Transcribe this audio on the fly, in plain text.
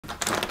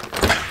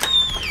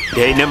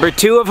Day number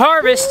 2 of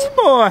harvest.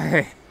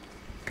 Boy,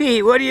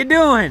 Pete, what are you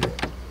doing?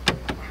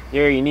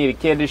 Here, you need a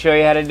kid to show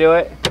you how to do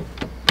it?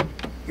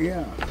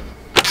 Yeah.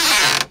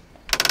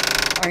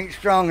 I ain't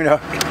strong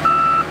enough.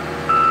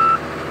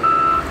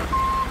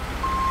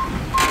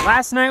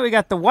 Last night we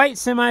got the white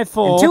semi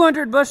full. And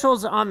 200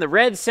 bushels on the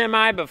red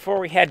semi before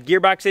we had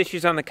gearbox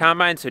issues on the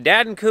combine. So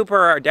Dad and Cooper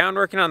are down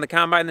working on the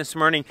combine this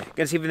morning.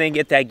 Gonna see if they can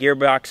get that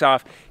gearbox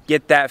off,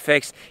 get that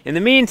fixed. In the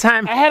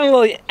meantime, I had a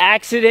little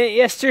accident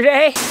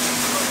yesterday.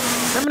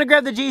 So I'm gonna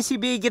grab the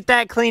GCB, get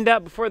that cleaned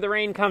up before the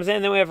rain comes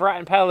in. Then we have a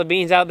rotten pile of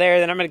beans out there.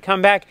 Then I'm gonna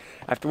come back,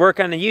 I have to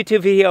work on the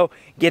YouTube video,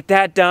 get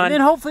that done. And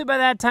then hopefully by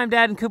that time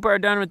Dad and Cooper are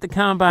done with the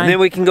combine. And then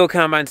we can go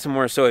combine some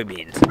more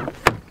soybeans.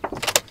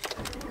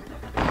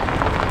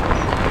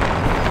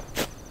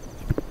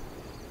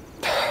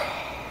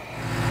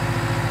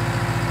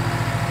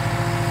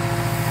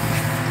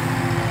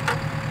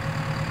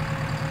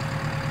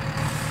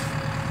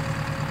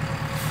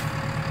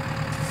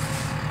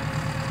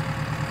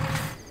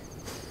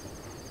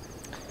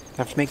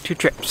 Have to make 2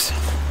 trips.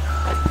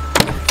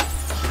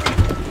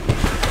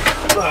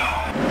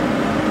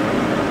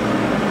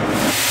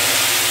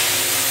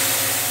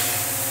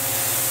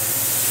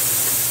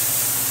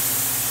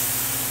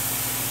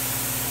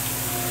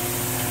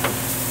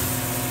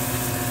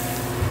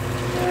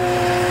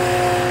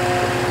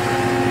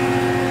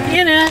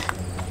 Anna!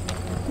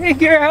 Hey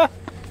girl!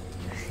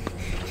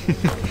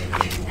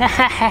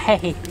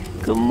 Hi!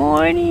 Good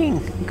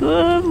morning!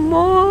 Good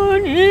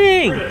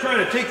morning! We're gonna try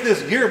to take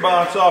this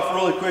gearbox off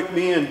really quick,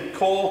 me and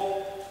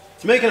Cole.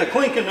 It's making a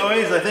clinking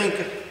noise, I think.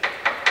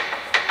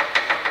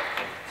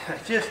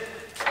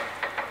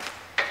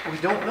 We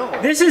don't know.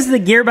 This is the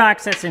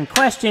gearbox that's in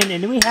question,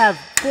 and we have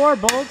 4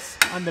 bolts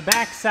on the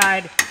back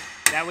side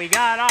that we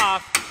got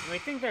off. And we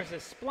think there's a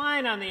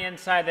spline on the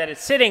inside that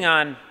it's sitting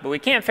on, but we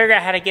can't figure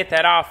out how to get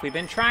that off. We've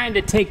been trying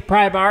to take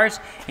pry bars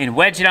and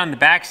wedge it on the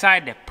back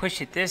side to push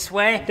it this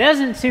way. It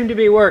doesn't seem to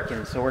be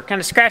working, so we're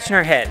kind of scratching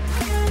our head.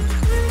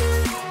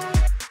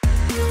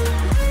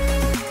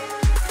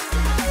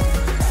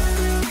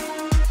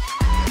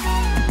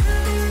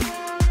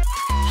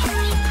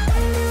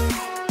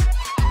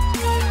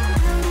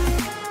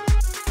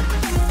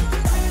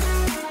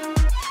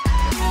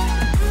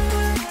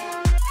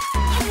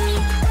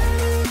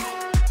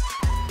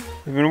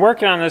 We've been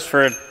working on this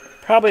for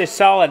probably a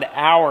solid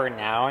hour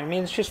now. I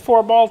mean, it's just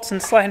 4 bolts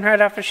and sliding right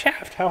off a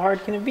shaft. How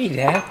hard can it be,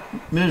 Dad?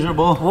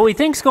 Miserable. What we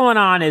think's going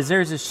on is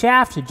there's a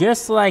shaft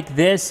just like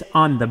this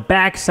on the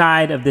back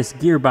side of this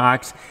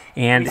gearbox,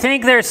 and we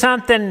think there's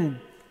something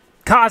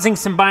causing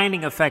some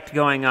binding effect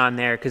going on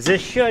there, because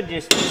this should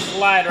just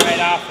slide right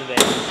off of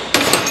it.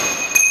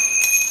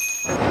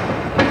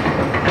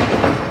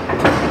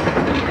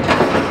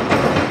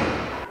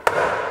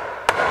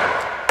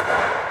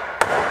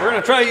 We're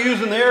gonna try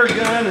using the air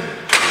gun.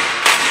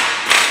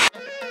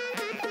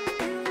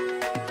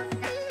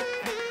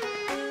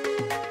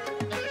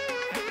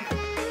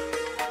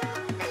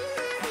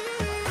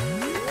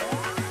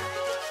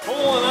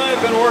 Cole and I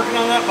have been working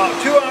on that about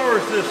 2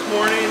 hours this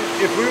morning.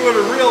 If we would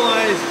have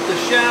realized the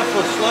shaft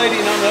was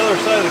sliding on the other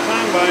side of the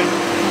combine,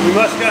 we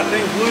must have got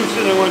things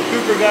loosened, and when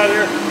Cooper got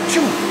here,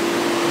 shoo!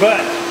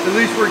 But at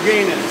least we're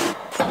gaining.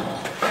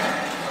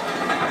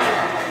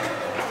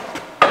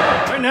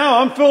 Now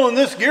I'm filling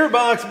this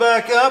gearbox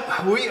back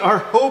up. We are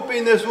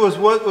hoping this was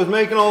what was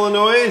making all the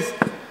noise.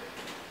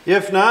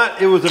 If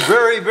not, it was a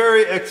very,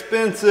 very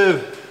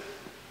expensive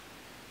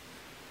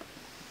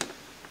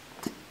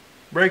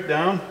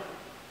breakdown.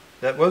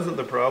 That wasn't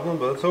the problem,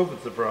 but let's hope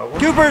it's the problem.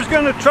 Cooper's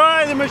gonna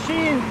try the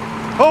machine.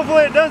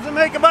 Hopefully it doesn't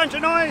make a bunch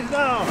of noise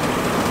now.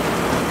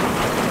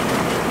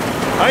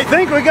 I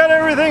think we got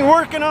everything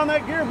working on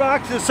that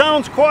gearbox. It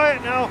sounds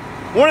quiet now.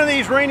 One of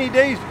these rainy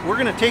days, we're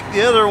gonna take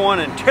the other one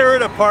and tear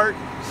it apart,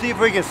 see if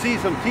we can see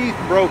some teeth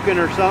broken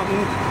or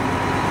something.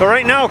 But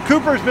right now,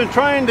 Cooper's been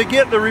trying to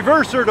get the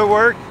reverser to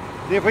work.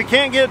 If we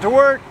can't get it to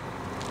work,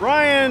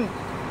 Ryan,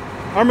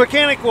 our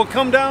mechanic, will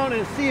come down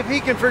and see if he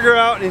can figure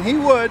out, and he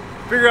would,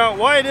 figure out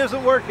why it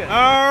isn't working. All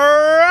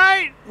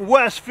right,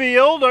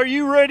 Westfield, are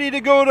you ready to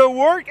go to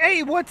work?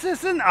 Hey, what's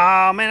this in?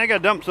 Oh man, I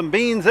gotta dump some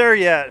beans there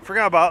yet.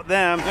 Forgot about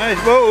them. I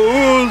suppose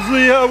we'll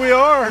see how we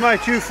are. Am I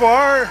too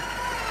far?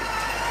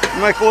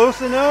 Am I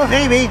close enough?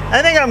 Maybe.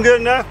 I think I'm good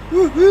enough.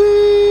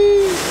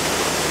 Woohoo!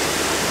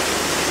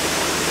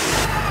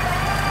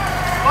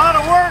 A lot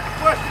of work,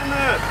 question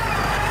this.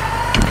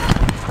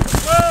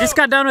 Just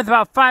got done with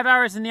about 5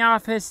 hours in the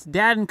office.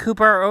 Dad and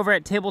Cooper are over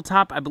at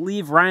tabletop. I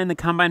believe Ryan, the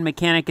combine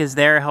mechanic, is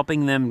there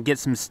helping them get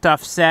some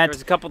stuff set. There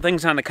was a couple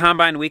things on the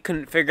combine we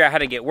couldn't figure out how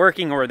to get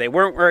working, or they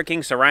weren't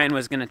working, so Ryan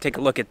was gonna take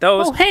a look at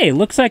those. Oh hey,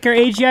 looks like our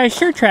AGI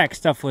SureTrack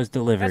stuff was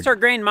delivered. That's our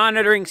grain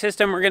monitoring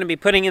system we're gonna be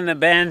putting in the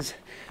bins.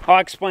 I'll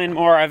explain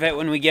more of it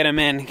when we get them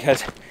in,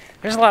 because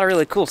there's a lot of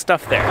really cool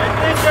stuff there.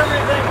 I think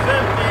everything's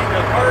empty.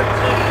 The parts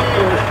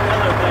empty, and the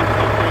other thing's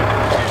empty.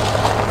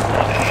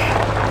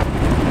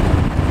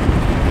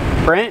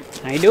 Brent,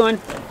 how you doing?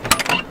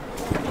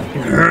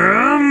 Hey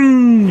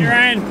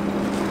Ryan.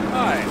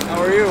 Hi,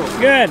 how are you?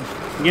 Good.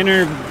 Getting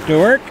her to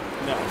work?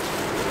 No.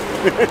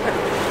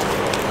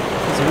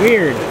 It's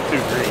weird. It's too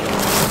green.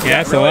 Yeah,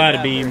 that's really a lot of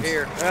bad beans.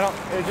 Here.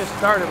 It just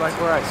started like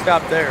where I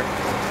stopped there.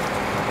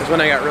 Is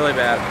when I got really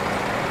bad.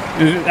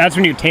 That's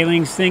when your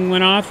tailings thing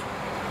went off?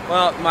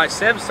 Well, my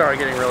sibs started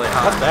getting really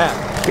hot. What's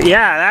that?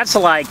 Yeah, that's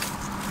like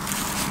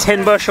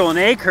 10 bushel an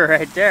acre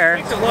right there.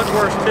 Makes it look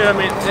worse too. I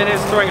mean, it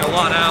is throwing a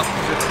lot out,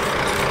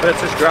 but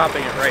it's just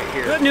dropping it right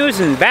here. Good news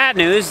and bad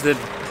news. The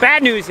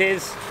bad news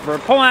is we're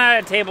pulling out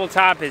a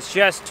tabletop. It's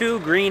just too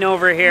green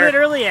over here.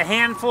 Literally a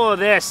handful of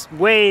this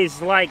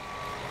weighs like,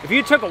 if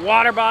you took a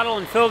water bottle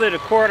and filled it a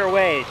quarter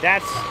weight,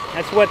 that's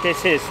what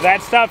this is. So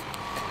that stuff,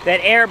 that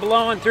air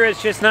blowing through,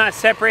 it's just not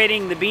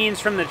separating the beans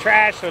from the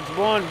trash, so it's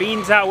blowing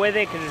beans out with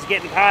it because it's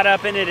getting caught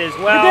up in it as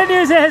well. The good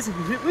news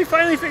is, we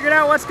finally figured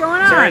out what's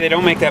going on. Sorry, they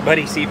don't make that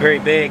buddy seat very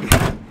big.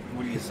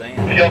 What are you saying?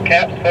 Fuel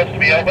cap's supposed to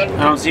be open?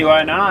 I don't see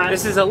why not.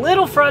 This is a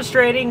little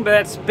frustrating, but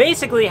that's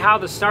basically how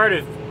the start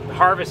of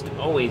harvest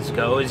always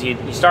goes. You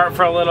start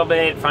for a little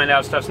bit, find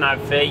out stuff's not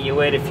fit, you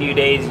wait a few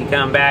days, you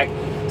come back.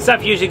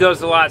 Stuff usually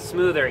goes a lot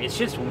smoother. It's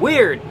just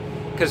weird,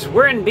 because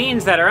we're in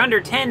beans that are under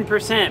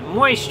 10%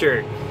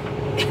 moisture.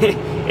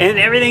 And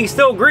everything's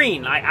still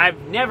green. I've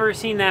never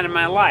seen that in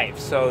my life,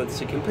 so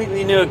it's a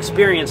completely new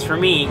experience for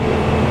me.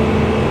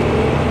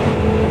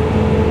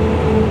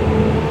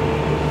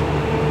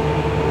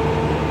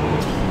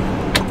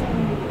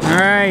 All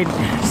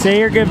right, say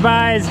your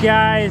goodbyes,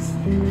 guys.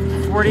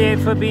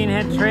 48-foot bean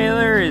head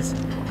trailer is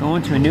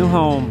going to a new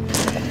home.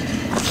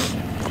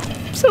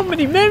 So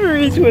many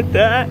memories with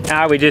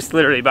that. We just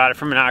literally bought it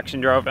from an auction,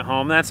 drove it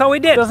home. That's all we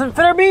did. Doesn't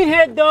fit our bean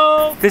head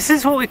though. This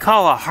is what we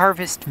call a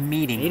harvest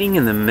meeting. Meeting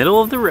in the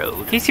middle of the road.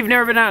 In case you've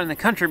never been out in the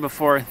country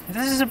before,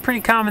 this is a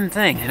pretty common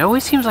thing. It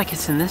always seems like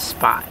it's in this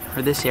spot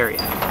or this area.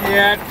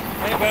 Yeah,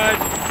 hey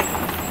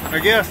bud. I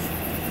guess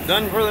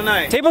done for the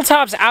night.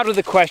 Tabletop's out of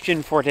the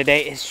question for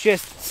today. It's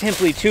just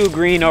simply too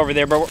green over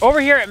there. But we're over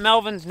here at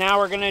Melvin's now.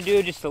 We're gonna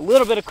do just a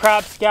little bit of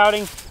crop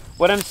scouting.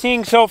 What I'm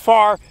seeing so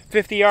far,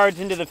 50 yards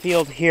into the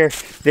field here,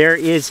 there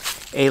is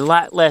a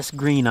lot less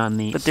green on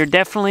these, but there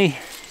definitely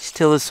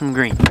still is some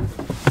green.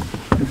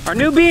 Our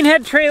new bean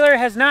head trailer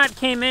has not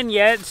came in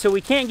yet, so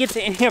we can't get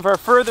to any of our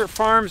further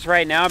farms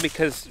right now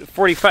because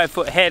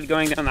 45-foot head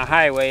going down the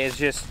highway is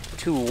just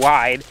too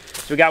wide.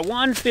 So we got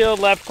one field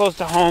left close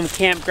to home,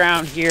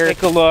 campground here.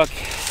 Take a look,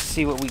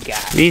 see what we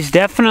got. These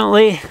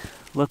definitely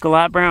look a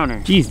lot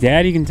browner. Geez,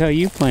 Dad, you can tell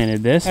you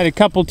planted this. Had a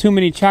couple too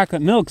many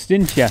chocolate milks,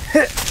 didn't you?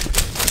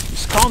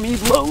 Just call me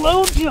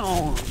Lolo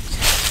Jones.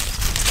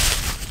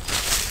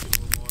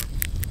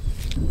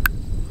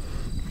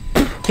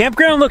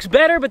 Campground looks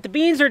better, but the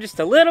beans are just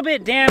a little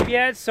bit damp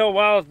yet, so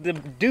while the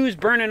dew's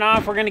burning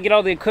off, we're gonna get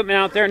all the equipment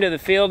out there into the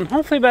field, and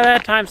hopefully by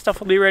that time, stuff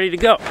will be ready to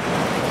go.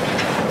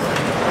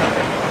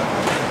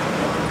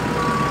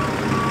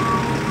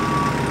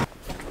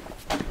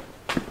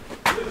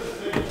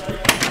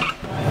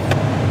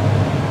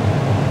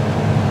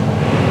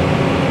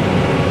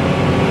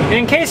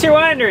 In case you're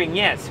wondering,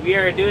 yes, we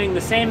are doing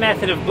the same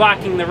method of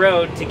blocking the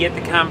road to get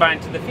the combine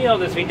to the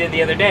field as we did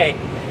the other day,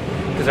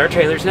 because our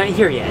trailer's not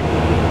here yet.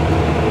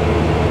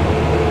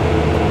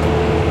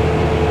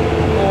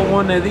 Pull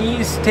one of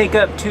these, take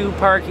up 2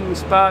 parking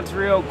spots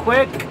real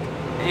quick,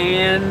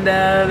 and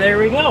there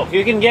we go. If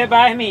you can get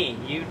by me,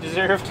 you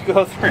deserve to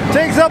go through.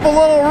 Takes up a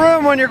little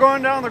room when you're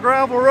going down the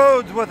gravel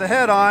roads with the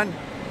head on.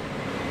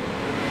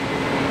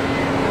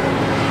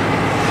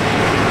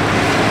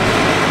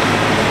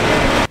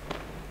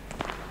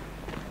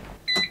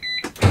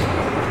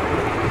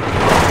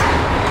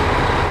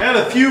 Had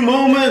a few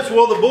moments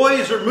while the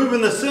boys are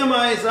moving the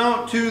semis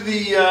out to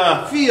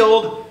the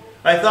field.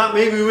 I thought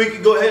maybe we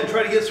could go ahead and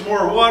try to get some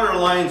more water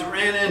lines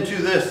ran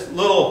into this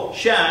little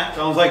shack.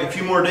 Sounds like a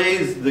few more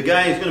days. The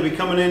guy is going to be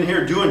coming in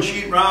here doing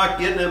sheetrock,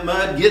 getting it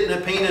mud, getting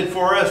it painted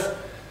for us.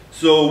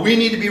 So we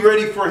need to be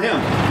ready for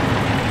him.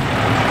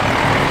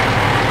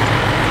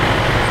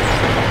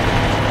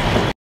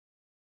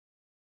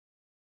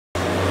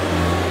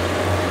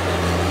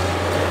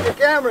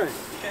 Cameron,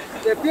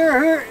 if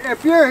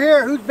you're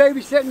here, who's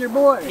babysitting your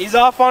boy? He's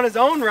off on his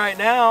own right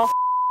now.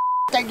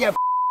 Take your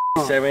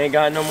He said we ain't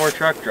got no more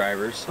truck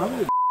drivers.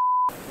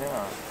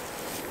 yeah.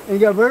 And you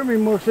got very many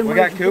more semis. We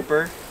got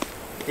Cooper.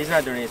 He's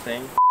not doing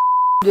anything.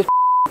 Just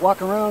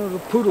walking around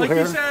with a poodle Like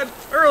here. you said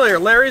earlier,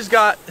 Larry's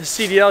got a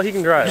CDL, he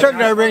can drive. Truck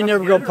driver ain't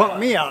never gonna pump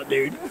me out,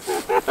 dude.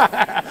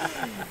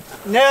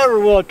 Never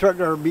will a truck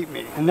driver beat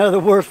me. Another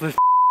worthless.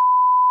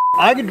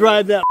 I could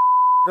drive that.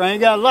 I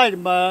ain't got a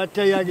license, but I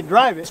tell you I could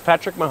drive it. Is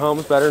Patrick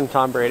Mahomes better than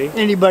Tom Brady?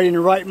 Anybody in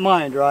the right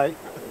mind, right?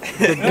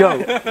 The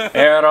goat.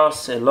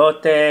 Arroz,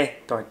 elote,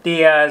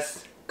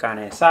 tortillas,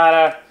 carne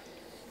asada,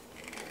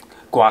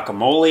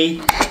 guacamole.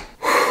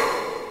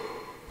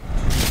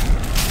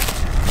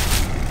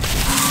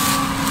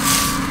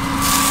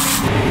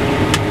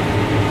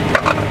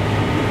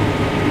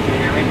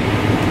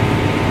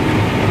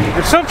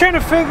 We're still trying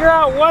to figure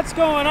out what's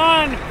going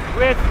on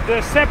with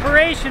the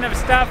separation of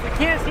stuff. We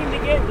can't seem to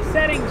get the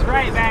settings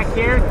right back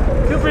here.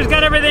 Cooper's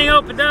got everything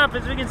opened up.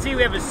 As we can see,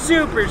 we have a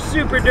super,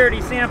 super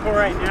dirty sample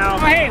right now. Oh,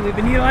 hey, we've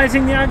been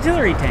utilizing the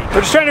auxiliary tank.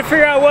 We're just trying to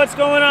figure out what's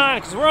going on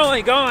because we're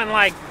only going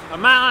like 1.5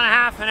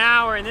 miles an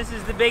hour, and this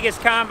is the biggest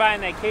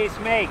combine that Case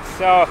makes,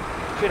 so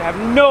should have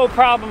no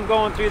problem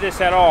going through this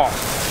at all.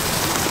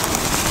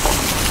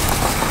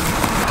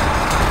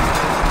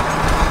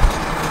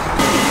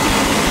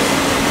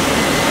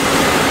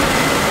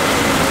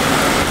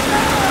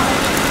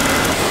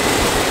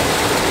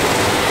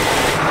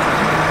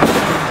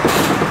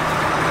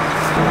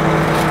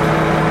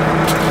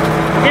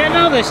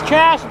 There's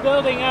trash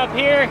building up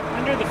here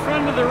under the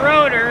front of the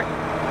rotor.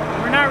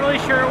 We're not really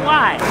sure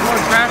why. There's more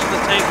trash in the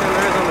tank than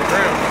there is on the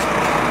ground.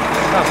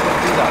 It's not supposed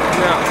to do that.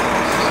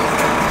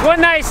 No.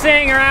 One nice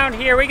thing around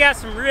here, we got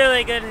some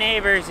really good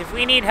neighbors. If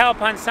we need help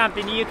on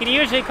something, you can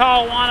usually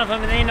call one of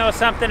them and they know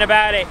something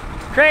about it.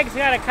 Craig's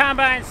got a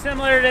combine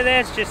similar to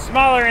this, just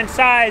smaller in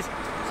size,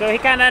 so he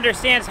kind of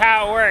understands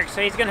how it works.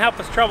 So he's gonna help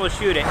us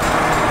troubleshoot it.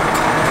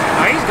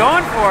 Oh, he's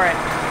going for it.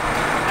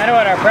 I know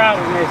what our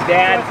problem is,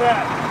 Dad. What's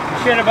that?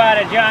 Should have bought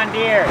a John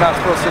Deere. Not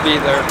supposed to be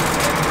there.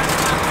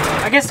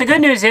 I guess the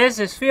good news is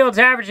this field's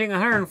averaging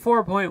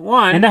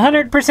 104.1, and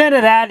 100%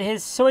 of that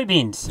is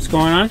soybeans. What's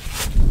going on?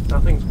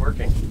 Nothing's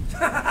working.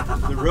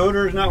 The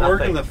rotor's not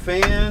working, the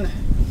fan.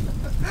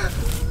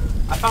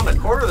 I found a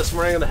quarter this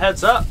morning in the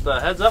heads up. The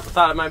heads up, I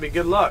thought it might be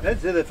good luck.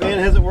 That's it, the fan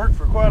hasn't worked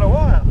for quite a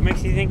while. What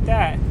makes you think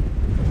that?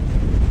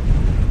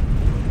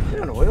 Is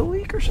it an oil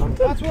leak or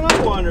something? That's what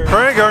I'm wondering.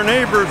 Craig, our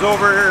neighbor's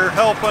over here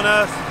helping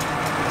us.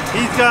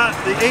 He's got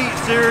the 8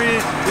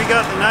 series, we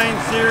got the 9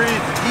 series.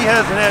 He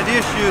hasn't had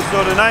issues,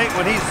 so tonight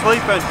when he's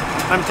sleeping,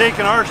 I'm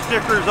taking our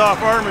stickers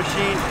off our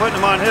machine, putting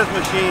them on his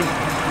machine.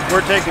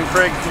 We're taking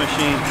Craig's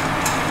machine.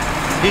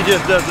 He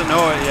just doesn't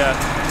know it yet.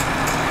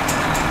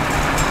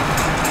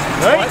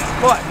 Right?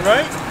 What?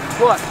 Right?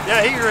 What? Yeah,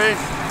 he raised.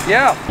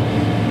 Yeah.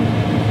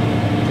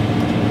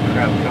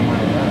 Crap, come on.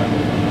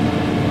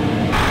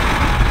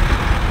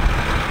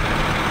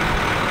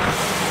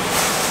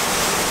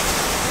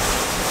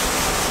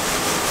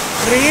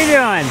 What are you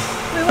doing?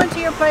 We went to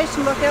your place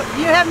and looked up.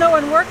 You have no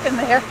one working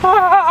there.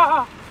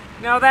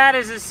 Now that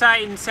is a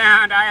sight and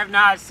sound I have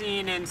not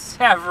seen in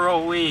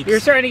several weeks. You're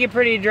starting to get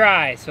pretty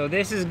dry, so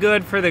this is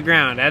good for the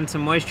ground. Add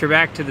some moisture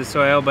back to the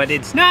soil, but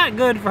it's not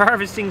good for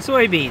harvesting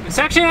soybeans. It's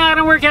actually not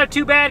gonna work out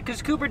too bad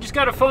because Cooper just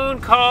got a phone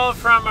call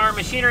from our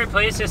machinery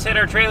place to set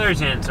our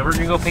trailers in, so we're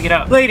gonna go pick it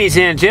up. Ladies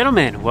and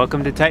gentlemen,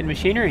 welcome to Titan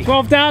Machinery.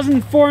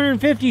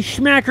 12,450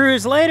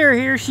 schmackaroos later,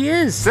 here she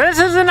is. So this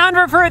is an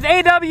Underfirth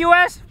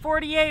AWS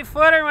 48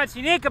 footer. What's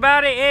unique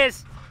about it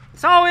is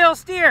it's all-wheel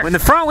steer. When the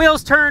front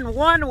wheels turn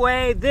one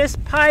way, this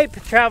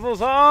pipe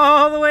travels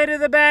all the way to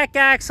the back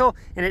axle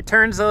and it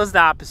turns those the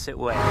opposite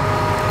way. Whoa,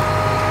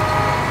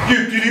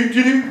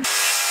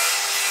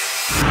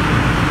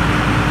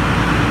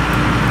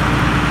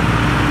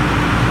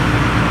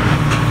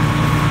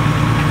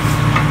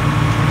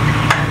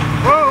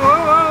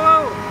 whoa, whoa,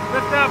 whoa.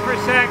 Lift up for a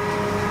sec.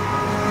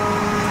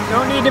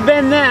 Don't need to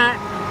bend that.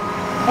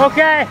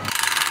 Okay.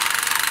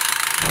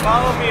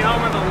 Follow me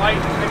home in the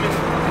light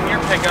in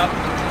your pickup.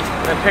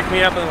 Then pick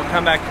me up and we'll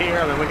come back here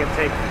and then we can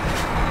take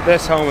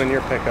this home in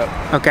your pickup.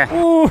 Okay.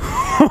 Ooh,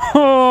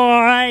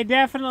 I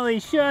definitely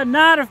should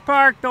not have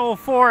parked old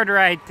Ford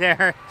right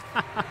there.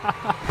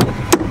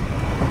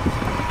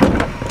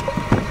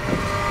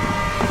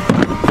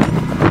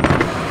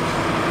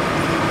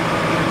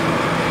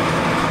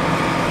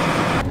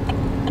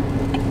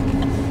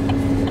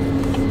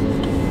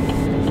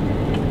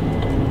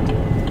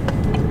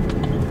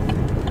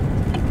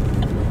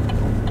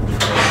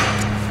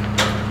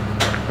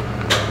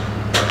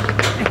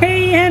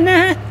 Hey,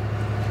 Anna.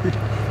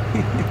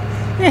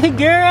 Hey,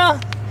 girl.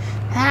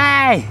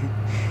 Hi.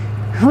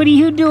 What are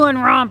you doing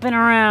romping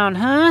around,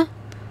 huh?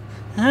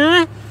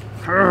 Huh?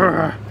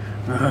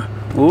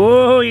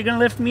 Whoa, you're gonna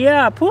lift me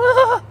up.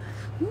 Whoa.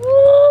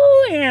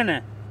 Woo,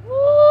 Anna.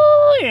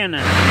 Woo,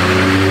 Anna.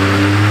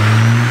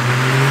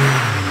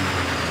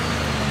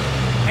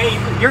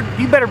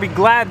 Hey, you better be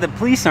glad the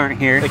police aren't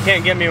here. They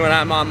can't get me when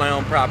I'm on my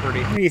own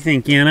property. What do you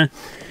think, Anna?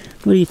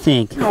 What do you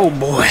think? Oh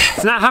boy.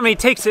 It's not how many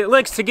takes it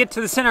licks to get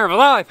to the center of a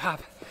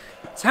lollipop.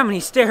 It's how many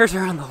stairs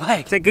are on the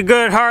leg. Take a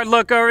good hard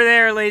look over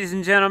there, ladies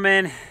and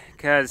gentlemen,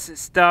 because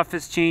stuff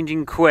is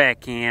changing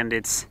quick and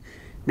it's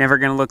never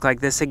gonna look like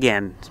this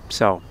again.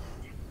 So,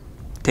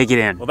 take it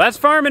in. Well, that's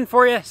farming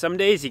for you. Some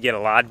days you get a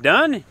lot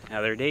done.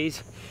 Other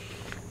days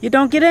you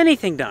don't get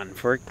anything done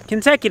for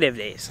consecutive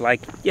days, like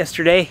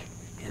yesterday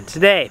and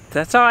today.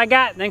 That's all I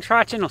got. Thanks for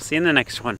watching. I'll see you in the next one.